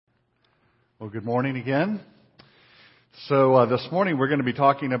Well, good morning again. So this morning we're going to be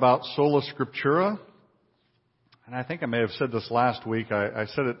talking about Sola Scriptura. And I think I may have said this last week. I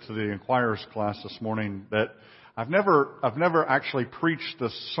said it to the Inquirer's class this morning that I've never actually preached a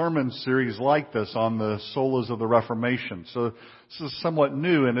sermon series like this on the solas of the Reformation. So this is somewhat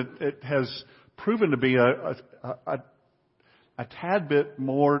new, and it has proven to be a tad bit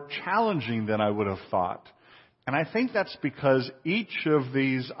more challenging than I would have thought. And I think that's because each of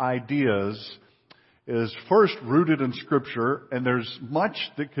these ideas is first rooted in Scripture, and there's much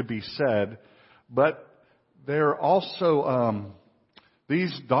that could be said, but they're also,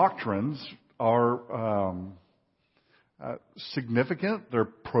 these doctrines are significant, they're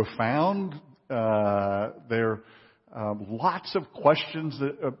profound, there are lots of questions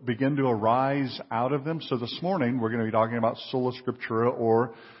that begin to arise out of them. So this morning we're going to be talking about Sola Scriptura,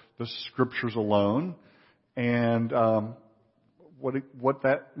 or the Scriptures alone. And what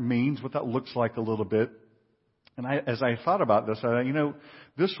that means, what that looks like a little bit. And as I thought about this,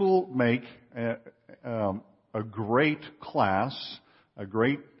 this will make a great class, a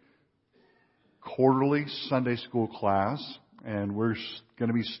great quarterly Sunday school class. And we're going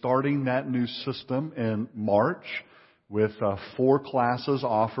to be starting that new system in March with 4 classes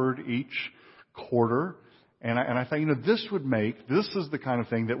offered each quarter. And I thought, this is the kind of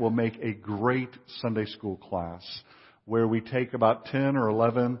thing that will make a great Sunday school class, where we take about 10 or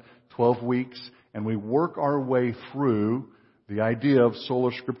 11, 12 weeks, and we work our way through the idea of Sola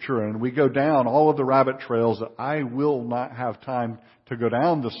Scriptura. And we go down all of the rabbit trails that I will not have time to go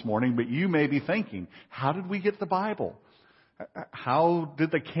down this morning, but you may be thinking, how did we get the Bible? How did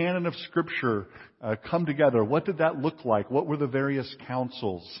the canon of Scripture come together? What did that look like? What were the various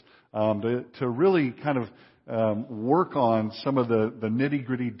councils? To really kind of work on some of the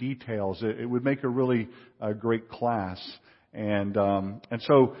nitty-gritty details. It would make a really great class. And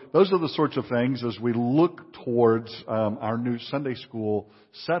so those are the sorts of things as we look towards our new Sunday school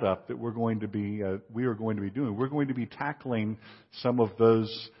setup that we are going to be doing. We're going to be tackling some of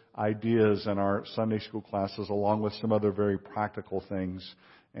those ideas in our Sunday school classes, along with some other very practical things.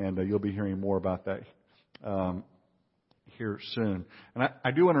 And you'll be hearing more about that here soon. And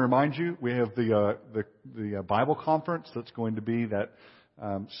I do want to remind you, we have the Bible conference that's going to be that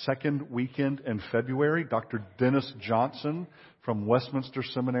second weekend in February. Dr. Dennis Johnson from Westminster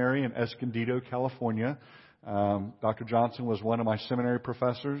Seminary in Escondido, California. Dr. Johnson was one of my seminary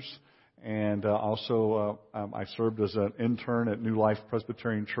professors, and also I served as an intern at New Life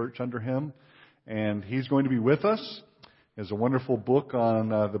Presbyterian Church under him. And he's going to be with us. He has a wonderful book on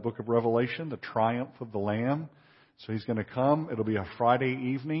the book of Revelation, The Triumph of the Lamb. So he's going to come. It'll be a Friday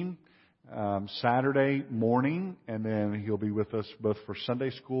evening, Saturday morning, and then he'll be with us both for Sunday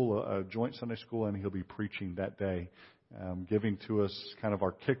school, a joint Sunday school, and he'll be preaching that day, giving to us kind of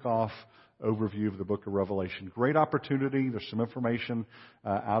our kickoff overview of the book of Revelation. Great opportunity. There's some information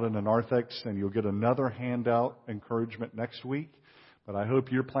out in the narthex, and you'll get another handout encouragement next week. But I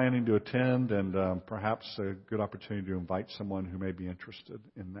hope you're planning to attend, and perhaps a good opportunity to invite someone who may be interested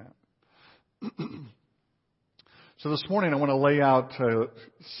in that. So this morning I want to lay out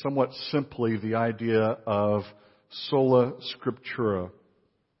somewhat simply the idea of Sola Scriptura.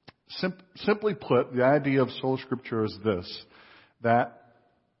 Simply put, the idea of Sola Scriptura is this: that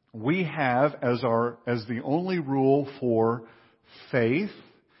we have as the only rule for faith,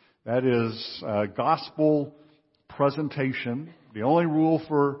 that is gospel presentation, the only rule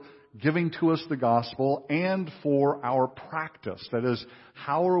for giving to us the gospel, and for our practice. That is,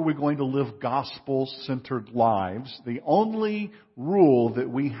 how are we going to live gospel-centered lives? The only rule that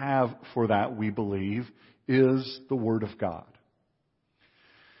we have for that, we believe, is the Word of God.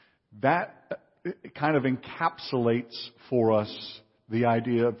 That kind of encapsulates for us the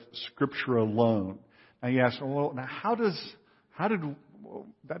idea of Scripture alone. Now you ask, well, now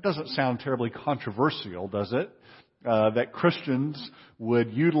that doesn't sound terribly controversial, does it? That Christians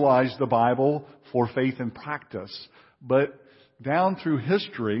would utilize the Bible for faith and practice. But down through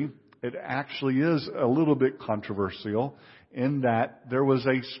history, it actually is a little bit controversial in that there was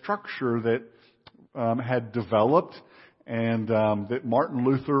a structure that had developed and that Martin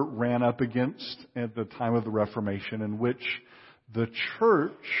Luther ran up against at the time of the Reformation, in which the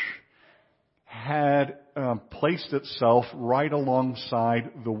church had placed itself right alongside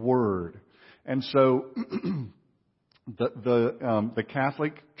the Word. And so the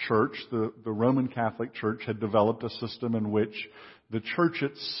Catholic Church, the Roman Catholic Church, had developed a system in which the church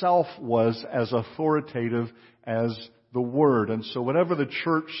itself was as authoritative as the Word. And so whatever the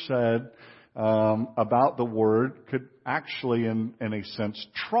church said about the Word could actually, in a sense,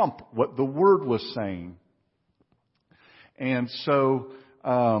 trump what the Word was saying. And so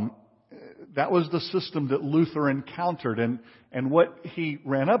that was the system that Luther encountered. And what he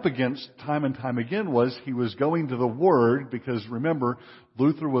ran up against time and time again was he was going to the Word, because remember,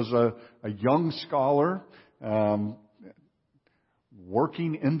 Luther was a young scholar,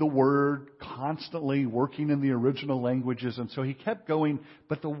 working in the Word, constantly working in the original languages. And so he kept going,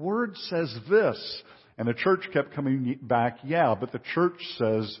 but the Word says this. And the church kept coming back, yeah, but the church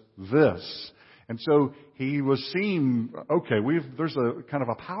says this. And so he was seeing, okay, there's a kind of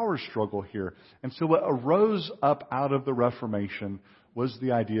a power struggle here. And so what arose up out of the Reformation was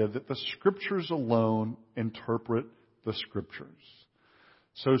the idea that the Scriptures alone interpret the Scriptures.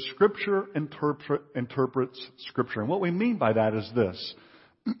 So Scripture interprets Scripture. And what we mean by that is this.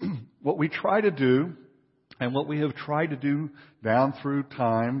 What we try to do, and what we have tried to do down through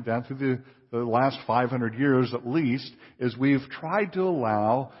time, down through the last 500 years at least, is we've tried to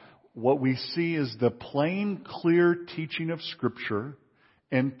allow what we see as the plain, clear teaching of Scripture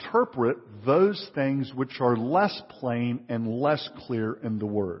interpret those things which are less plain and less clear in the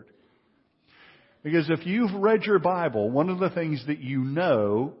Word. Because if you've read your Bible, one of the things that you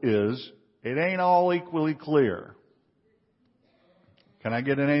know is it ain't all equally clear. Can I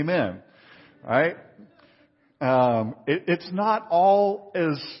get an amen? All right? It's not all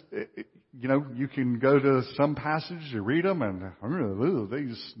as, you can go to some passages, you read them, and they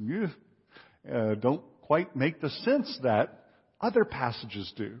just don't quite make the sense that other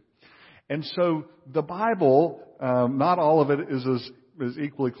passages do. And so the Bible, not all of it is as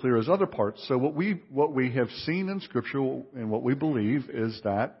equally clear as other parts. So what we have seen in Scripture and what we believe is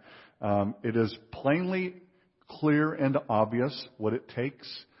that it is plainly clear and obvious what it takes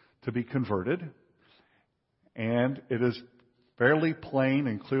to be converted, and it is fairly plain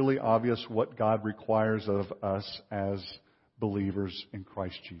and clearly obvious what God requires of us as believers in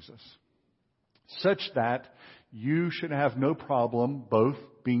Christ Jesus, such that you should have no problem both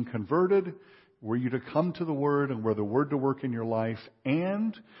being converted, were you to come to the Word and were the Word to work in your life,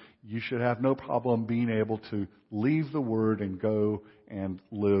 and you should have no problem being able to leave the Word and go and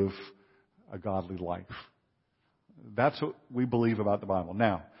live a godly life. That's what we believe about the Bible.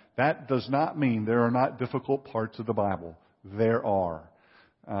 Now, that does not mean there are not difficult parts of the Bible. There are.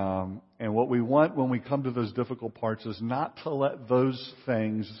 And what we want when we come to those difficult parts is not to let those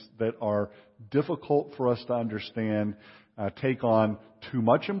things that are difficult for us to understand take on too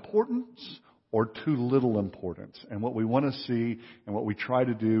much importance or too little importance. And what we want to see and what we try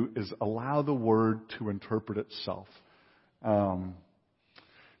to do is allow the Word to interpret itself.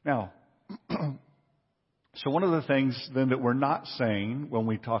 Now, so one of the things then that we're not saying when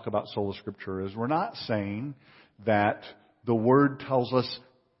we talk about Sola Scriptura is we're not saying that the Word tells us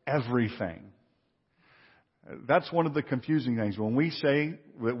everything. That's one of the confusing things. When we say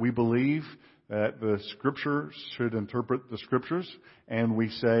that we believe that the Scripture should interpret the Scriptures, and we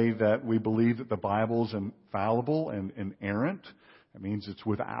say that we believe that the Bible is infallible and inerrant, that means it's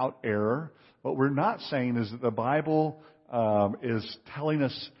without error. What we're not saying is that the Bible is telling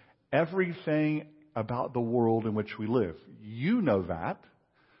us everything about the world in which we live. You know that.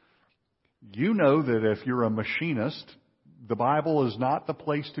 You know that if you're a machinist, the Bible is not the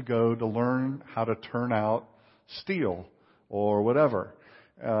place to go to learn how to turn out steel or whatever.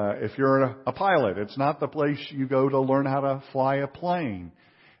 If you're a pilot, it's not the place you go to learn how to fly a plane.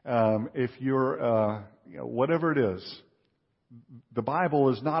 If you're, whatever it is, the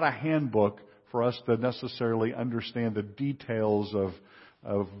Bible is not a handbook for us to necessarily understand the details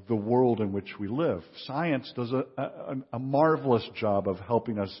of the world in which we live. Science does a marvelous job of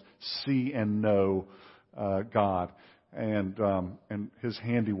helping us see and know God and His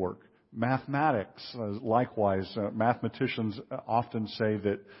handiwork. Mathematics, likewise, mathematicians often say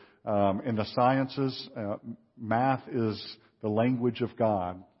that in the sciences, math is the language of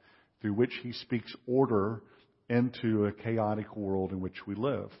God through which He speaks order into a chaotic world in which we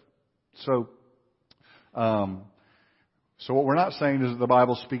live. So what we're not saying is that the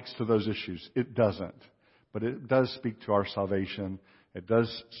Bible speaks to those issues. It doesn't. But it does speak to our salvation. It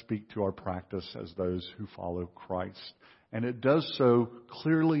does speak to our practice as those who follow Christ. And it does so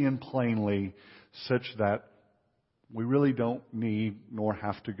clearly and plainly such that we really don't need nor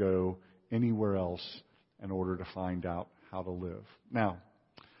have to go anywhere else in order to find out how to live. Now,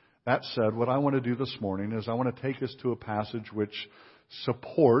 that said, what I want to do this morning is I want to take us to a passage which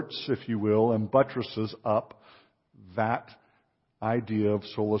supports, if you will, and buttresses up that idea of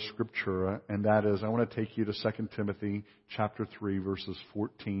Sola Scriptura, and that is, I want to take you to 2 Timothy chapter 3, verses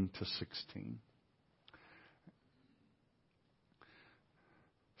 14 to 16.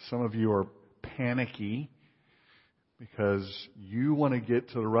 Some of you are panicky because you want to get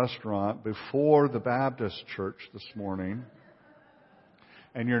to the restaurant before the Baptist church this morning.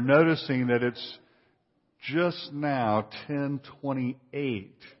 And you're noticing that it's just now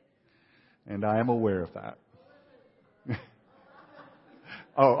 10:28. And I am aware of that.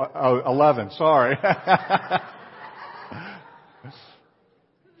 11. Sorry.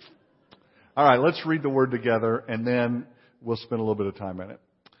 All right, let's read the word together, and then we'll spend a little bit of time in it.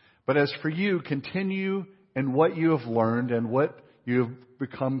 But as for you, continue in what you have learned and what you have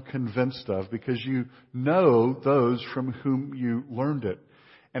become convinced of, because you know those from whom you learned it,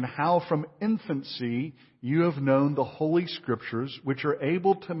 and how from infancy you have known the Holy Scriptures, which are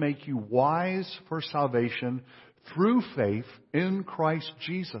able to make you wise for salvation through faith in Christ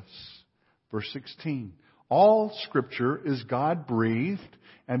Jesus. Verse 16. All Scripture is God-breathed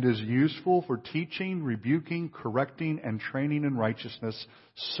and is useful for teaching, rebuking, correcting, and training in righteousness,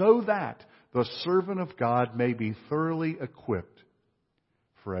 so that the servant of God may be thoroughly equipped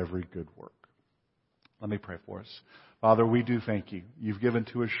for every good work. Let me pray for us. Father, we do thank you. You've given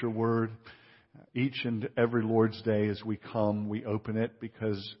to us your word. Each and every Lord's Day as we come, we open it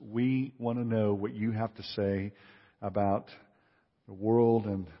because we want to know what you have to say about the world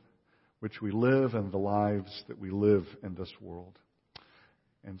in which we live and the lives that we live in this world.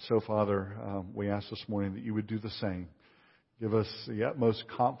 And so, Father, we ask this morning that you would do the same. Give us the utmost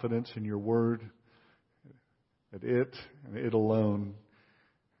confidence in your word, that it and it alone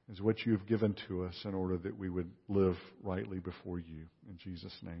is what you have given to us in order that we would live rightly before you. In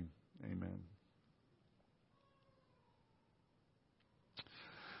Jesus' name, amen.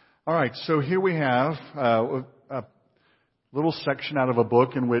 All right, so here we have a little section out of a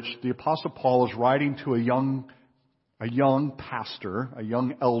book in which the Apostle Paul is writing to a young pastor, a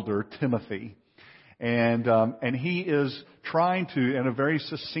young elder, Timothy. And he is trying to, in a very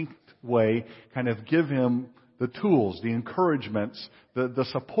succinct way, kind of give him the tools, the encouragements, the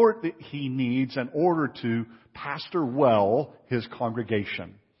support that he needs in order to pastor well his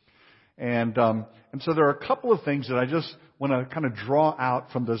congregation. And so there are a couple of things that I just want to kind of draw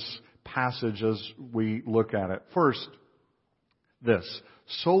out from this passage as we look at it. First, this.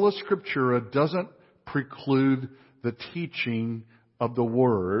 Sola Scriptura doesn't preclude the teaching of the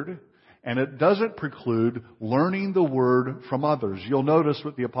Word, and it doesn't preclude learning the Word from others. You'll notice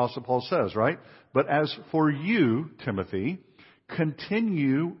what the Apostle Paul says, right? But as for you, Timothy,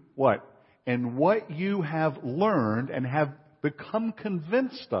 continue what? In what you have learned and have become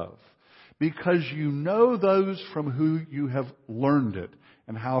convinced of, because you know those from who you have learned it,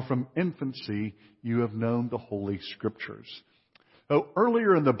 and how from infancy you have known the Holy Scriptures. So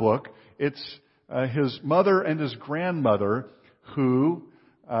earlier in the book, it's his mother and his grandmother who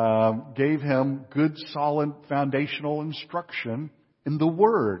gave him good, solid, foundational instruction in the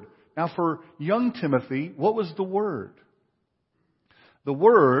Word. Now for young Timothy, what was the Word? The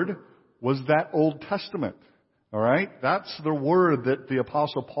Word was that Old Testament. All right? That's the Word that the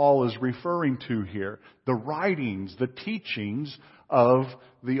Apostle Paul is referring to here. The writings, the teachings of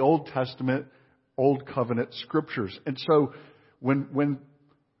the Old Testament, Old Covenant Scriptures. And so when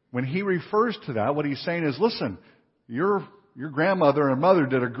he refers to that, what he's saying is, listen, your grandmother and mother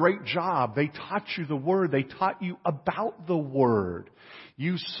did a great job. They taught you the Word. They taught you about the Word.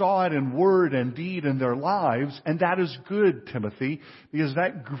 You saw it in word and deed in their lives, and that is good, Timothy, because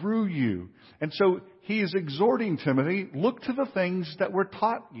that grew you. And so he is exhorting Timothy, look to the things that were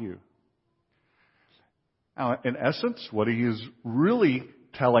taught you. Now, in essence, what he is really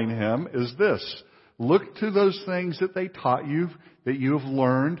telling him is this. Look to those things that they taught you, that you have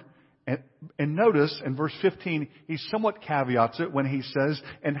learned. And notice in verse 15, he somewhat caveats it when he says,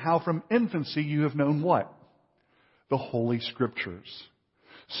 and how from infancy you have known what? The Holy Scriptures.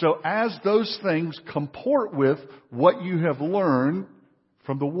 So as those things comport with what you have learned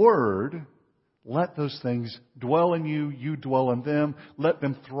from the Word, let those things dwell in you, you dwell in them. Let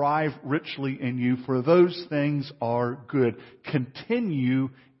them thrive richly in you, for those things are good. Continue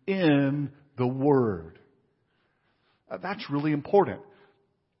in the Word. That's really important.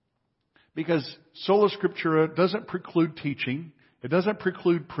 Because Sola Scriptura doesn't preclude teaching. It doesn't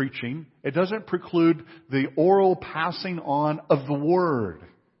preclude preaching. It doesn't preclude the oral passing on of the Word.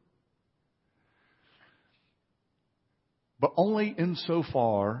 But only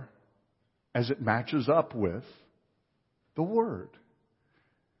insofar as it matches up with the Word.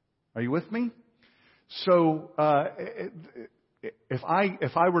 Are you with me? So, if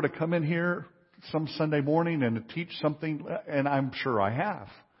I were to come in here some Sunday morning and to teach something, and I'm sure I have.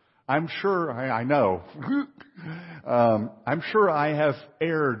 I'm sure, I know. I'm sure I have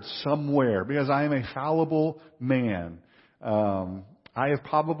erred somewhere because I am a fallible man. I have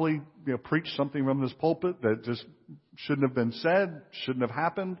probably preached something from this pulpit that just shouldn't have been said, shouldn't have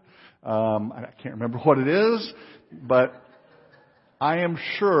happened. I can't remember what it is, but I am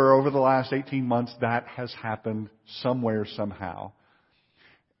sure over the last 18 months that has happened somewhere, somehow.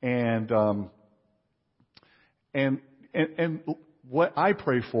 And what I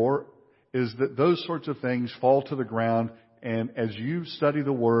pray for is that those sorts of things fall to the ground, and as you study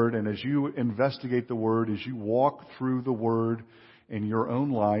the Word and as you investigate the Word, as you walk through the Word in your own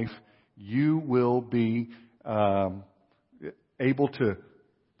life, you will be able to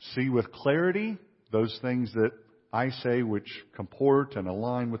see with clarity those things that I say which comport and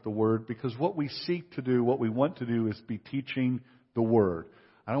align with the Word, because what we seek to do, what we want to do, is be teaching the Word.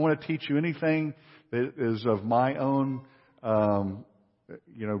 I don't want to teach you anything that is of my own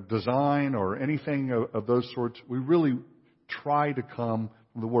design or anything of those sorts. We really try to come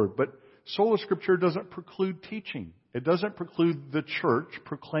from the Word. But Sola Scriptura doesn't preclude teaching. It doesn't preclude the church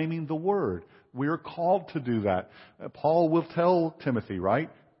proclaiming the Word. We are called to do that. Paul will tell Timothy, right?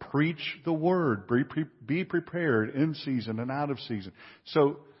 Preach the Word. Be prepared in season and out of season.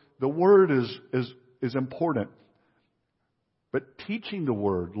 So the Word is important. But teaching the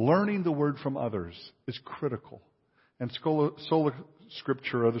Word, learning the Word from others is critical. And Sola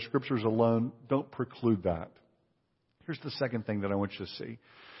Scriptura, the Scriptures alone, don't preclude that. Here's the second thing that I want you to see.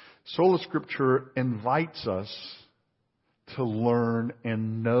 Sola Scriptura invites us to learn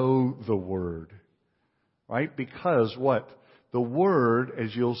and know the Word. Right? Because what? The Word,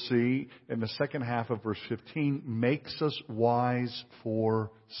 as you'll see in the second half of verse 15, makes us wise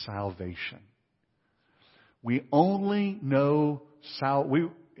for salvation. We only know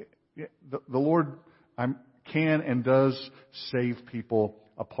the Lord can and does save people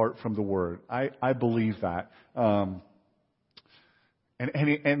apart from the Word. I believe that. And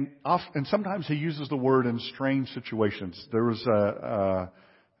sometimes He uses the Word in strange situations. There was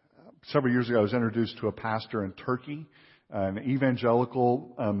several years ago, I was introduced to a pastor in Turkey, an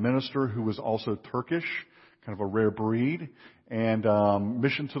evangelical minister who was also Turkish, kind of a rare breed. And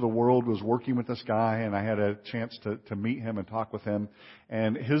Mission to the World was working with this guy, and I had a chance to meet him and talk with him.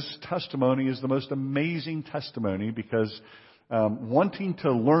 And his testimony is the most amazing testimony because wanting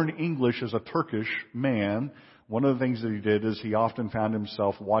to learn English as a Turkish man, one of the things that he did is he often found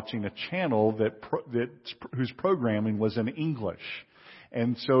himself watching a channel whose programming was in English.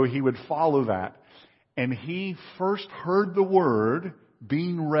 And so he would follow that. And he first heard the Word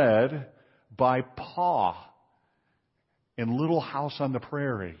being read by Pa in Little House on the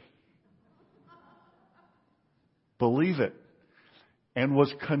Prairie. Believe it. And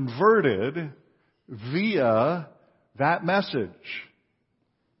was converted via that message.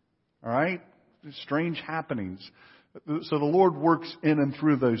 All right? Strange happenings. So the Lord works in and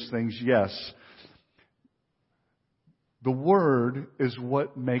through those things, yes. The Word is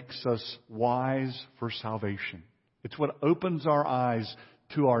what makes us wise for salvation. It's what opens our eyes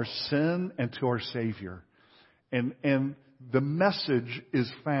to our sin and to our Savior. And the message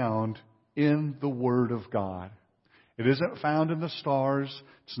is found in the Word of God. It isn't found in the stars.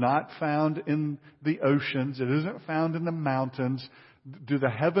 It's not found in the oceans. It isn't found in the mountains. Do the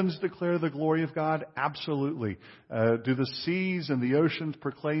heavens declare the glory of God? Absolutely. Do the seas and the oceans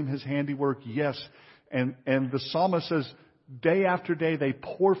proclaim His handiwork? Yes. And the psalmist says, day after day they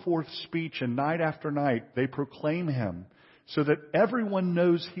pour forth speech, and night after night they proclaim Him, so that everyone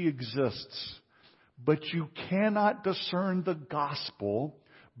knows He exists. But you cannot discern the gospel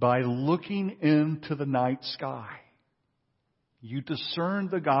by looking into the night sky. You discern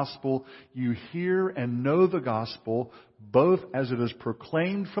the gospel, you hear and know the gospel, both as it is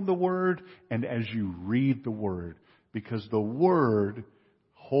proclaimed from the Word and as you read the Word, because the Word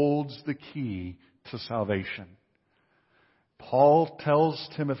holds the key to salvation. Paul tells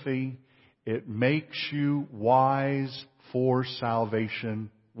Timothy, it makes you wise for salvation,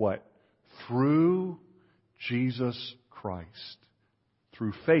 what? Through Jesus Christ.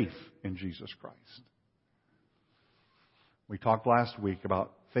 Through faith in Jesus Christ. We talked last week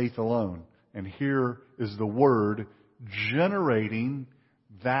about faith alone. And here is the Word generating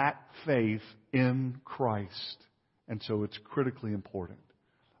that faith in Christ. And so it's critically important.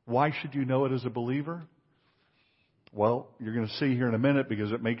 Why should you know it as a believer? Well, you're going to see here in a minute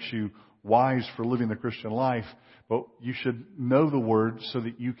because it makes you wise for living the Christian life. But you should know the Word so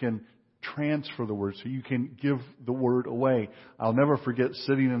that you can transfer the Word, so you can give the Word away. I'll never forget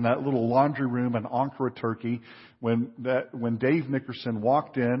sitting in that little laundry room in Ankara, Turkey, when Dave Nickerson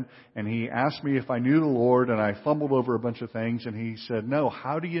walked in and he asked me if I knew the Lord, and I fumbled over a bunch of things, and he said, "No,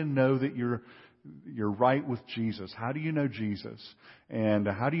 how do you know that you're right with Jesus? How do you know Jesus? And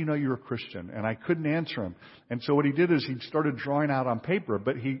how do you know you're a Christian?" And I couldn't answer him. And so what he did is he started drawing out on paper,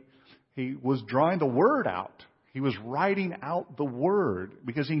 but he was drawing the Word out. He was writing out the Word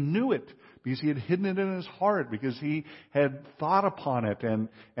because he knew it, because he had hidden it in his heart, because he had thought upon it and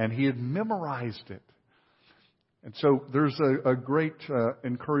he had memorized it. And so there's a great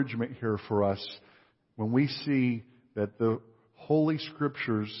encouragement here for us when we see that the Holy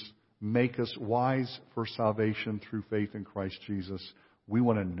Scriptures make us wise for salvation through faith in Christ Jesus. We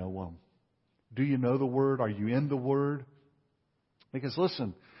want to know them. Do you know the Word? Are you in the Word? Because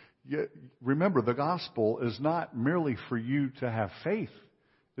listen, remember, the gospel is not merely for you to have faith.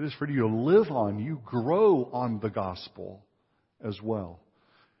 It is for you to live on. You grow on the gospel as well.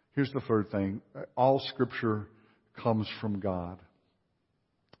 Here's the third thing. All Scripture comes from God.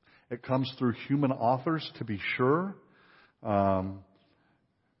 It comes through human authors, to be sure.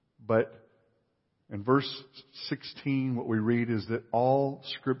 But in verse 16, what we read is that all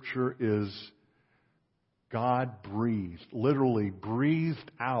Scripture is God-breathed, literally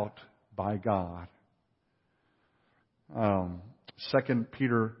breathed out by God. 2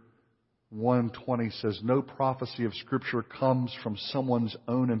 Peter 1:20 says, "No prophecy of Scripture comes from someone's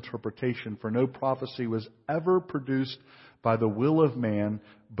own interpretation, for no prophecy was ever produced by the will of man,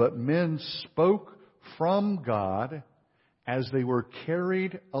 but men spoke from God as they were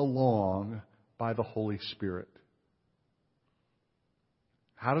carried along by the Holy Spirit."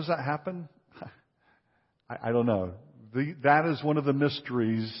 How does that happen? I don't know. That is one of the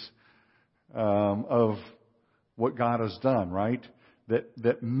mysteries of what God has done, right?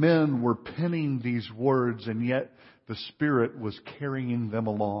 That men were penning these words, and yet the Spirit was carrying them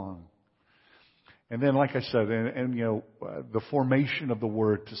along. And then, like I said, and the formation of the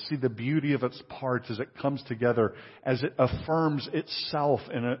Word, to see the beauty of its parts as it comes together, as it affirms itself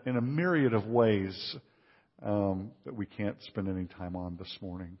in a myriad of ways that we can't spend any time on this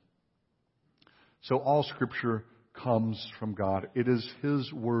morning. So all Scripture comes from God. It is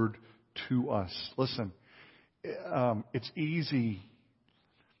His Word to us. Listen, it's easy.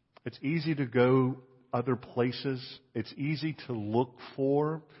 It's easy to go other places. It's easy to look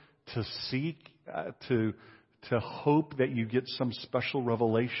for, to seek, to hope that you get some special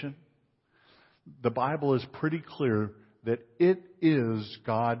revelation. The Bible is pretty clear that it is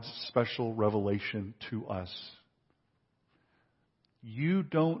God's special revelation to us. You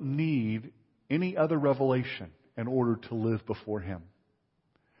don't need any other revelation in order to live before Him.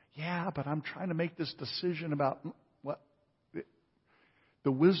 Yeah, but I'm trying to make this decision about what?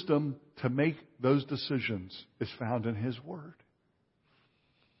 The wisdom to make those decisions is found in His Word.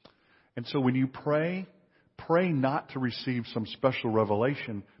 And so when you pray not to receive some special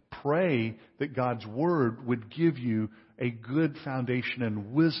revelation. Pray that God's Word would give you a good foundation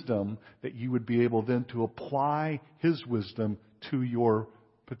and wisdom that you would be able then to apply His wisdom to your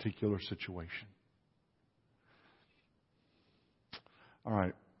particular situation. All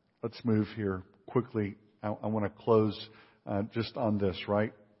right, let's move here quickly. I want to close just on this,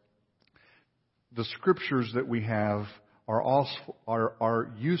 right? The Scriptures that we have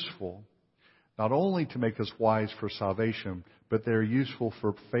are useful not only to make us wise for salvation, but they're useful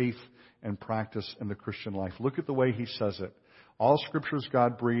for faith and practice in the Christian life. Look at the way he says it. All Scripture is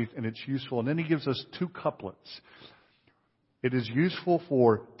God-breathed and it's useful. And then he gives us two couplets. It is useful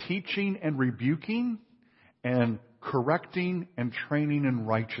for teaching and rebuking and correcting and training in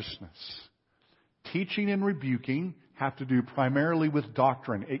righteousness. Teaching and rebuking have to do primarily with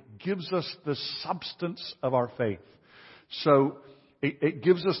doctrine. It gives us the substance of our faith. So it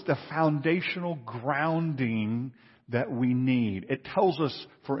gives us the foundational grounding that we need. It tells us,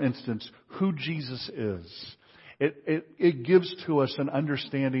 for instance, who Jesus is. It gives to us an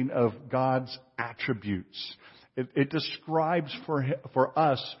understanding of God's attributes. It describes for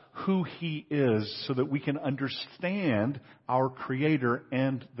us who He is so that we can understand our Creator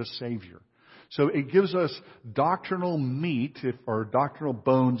and the Savior. So it gives us doctrinal meat, or doctrinal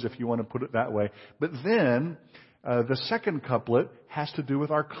bones, if you want to put it that way. But then, the second couplet has to do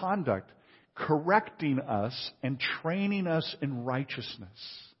with our conduct, correcting us and training us in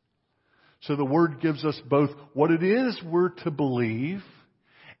righteousness. So the Word gives us both what it is we're to believe,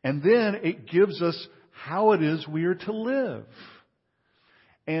 and then it gives us how it is we are to live.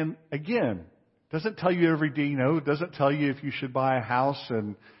 And again, doesn't tell you every day, doesn't tell you if you should buy a house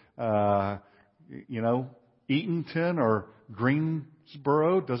in, Eatonton or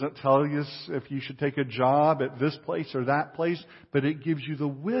Greensboro. Doesn't tell you if you should take a job at this place or that place. But it gives you the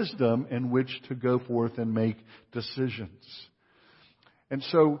wisdom in which to go forth and make decisions. And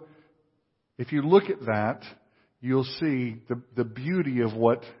so, if you look at that, you'll see the beauty of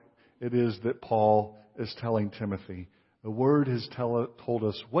what it is that Paul is telling Timothy. The Word has told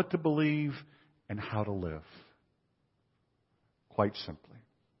us what to believe and how to live. Quite simply.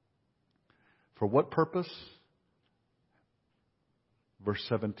 For what purpose? verse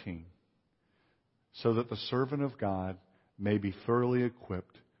 17. So that the servant of God may be thoroughly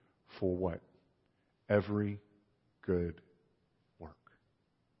equipped for what? Every good work.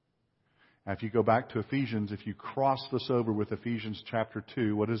 Now, if you go back to Ephesians, if you cross this over with Ephesians chapter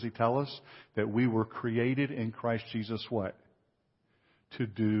 2, what does he tell us? That we were created in Christ Jesus what? To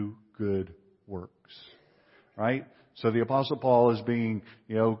do good works. Right? So the Apostle Paul is being,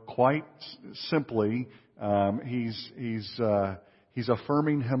 quite simply, he's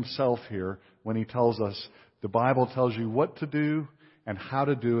affirming himself here when he tells us the Bible tells you what to do and how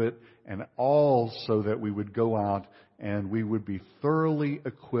to do it, and all so that we would go out and we would be thoroughly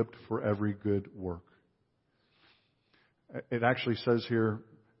equipped for every good work. It actually says here,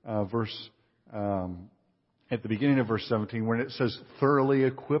 at the beginning of verse 17, when it says thoroughly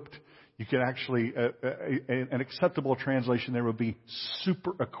equipped, you could actually, an acceptable translation there would be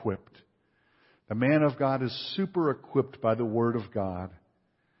super equipped. The man of God is super equipped by the Word of God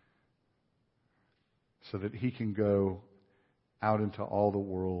so that he can go out into all the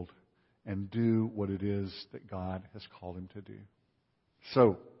world and do what it is that God has called him to do.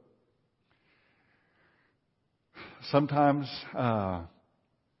 So, sometimes,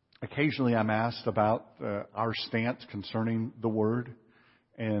 occasionally I'm asked about our stance concerning the Word,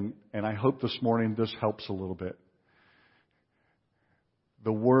 and I hope this morning this helps a little bit.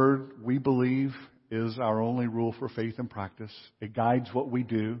 The Word, we believe, is our only rule for faith and practice. It guides what we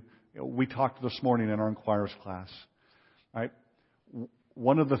do. We talked this morning in our Inquirers class. Right?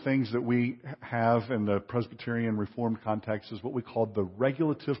 One of the things that we have in the Presbyterian Reformed context is what we call the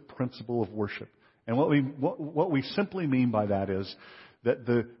regulative principle of worship. And what we simply mean by that is that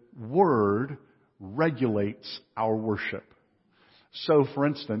the Word regulates our worship. So, for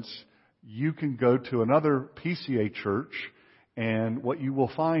instance, you can go to another PCA church, and what you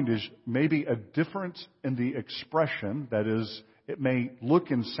will find is maybe a difference in the expression. That is, it may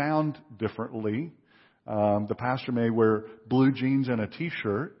look and sound differently. The pastor may wear blue jeans and a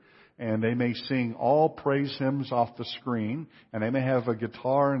t-shirt, and they may sing all praise hymns off the screen, and they may have a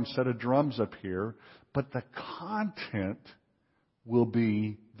guitar instead of drums up here, but the content will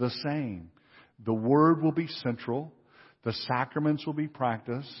be the same. The Word will be central. The sacraments will be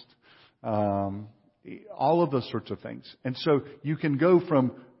practiced. All of those sorts of things. And so you can go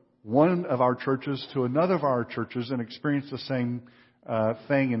from one of our churches to another of our churches and experience the same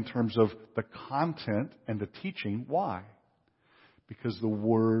thing in terms of the content and the teaching. Why? Because the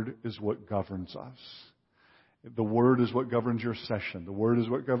Word is what governs us. The Word is what governs your session. The Word is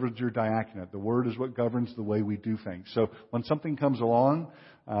what governs your diaconate. The Word is what governs the way we do things. So when something comes along,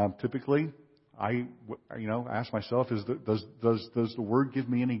 typically I ask myself, does the Word give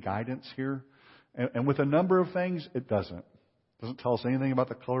me any guidance here? And with a number of things, it doesn't. It doesn't tell us anything about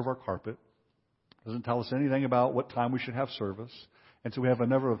the color of our carpet. It doesn't tell us anything about what time we should have service. And so we have a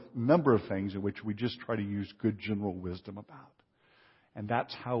number of things in which we just try to use good general wisdom about. And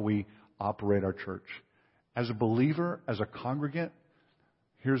that's how we operate our church. As a believer, as a congregant,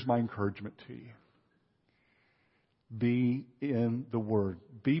 here's my encouragement to you. Be in the Word.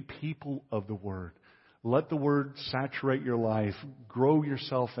 Be people of the Word. Let the Word saturate your life. Grow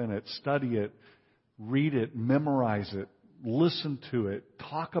yourself in it. Study it. Read it. Memorize it. Listen to it.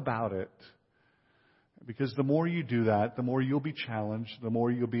 Talk about it. Because the more you do that, the more you'll be challenged. The more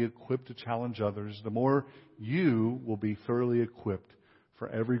you'll be equipped to challenge others. The more you will be thoroughly equipped for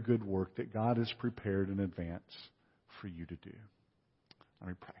every good work that God has prepared in advance for you to do. Let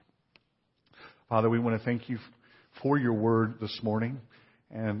me pray. Father, we want to thank you for your Word this morning.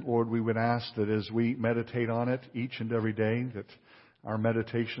 And Lord, we would ask that as we meditate on it each and every day, that our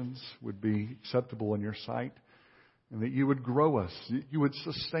meditations would be acceptable in your sight, and that you would grow us, you would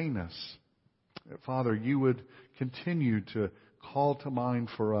sustain us. That, Father, you would continue to call to mind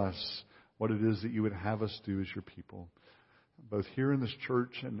for us what it is that you would have us do as your people, both here in this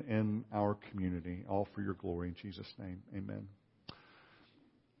church and in our community, all for your glory. In Jesus' name, amen.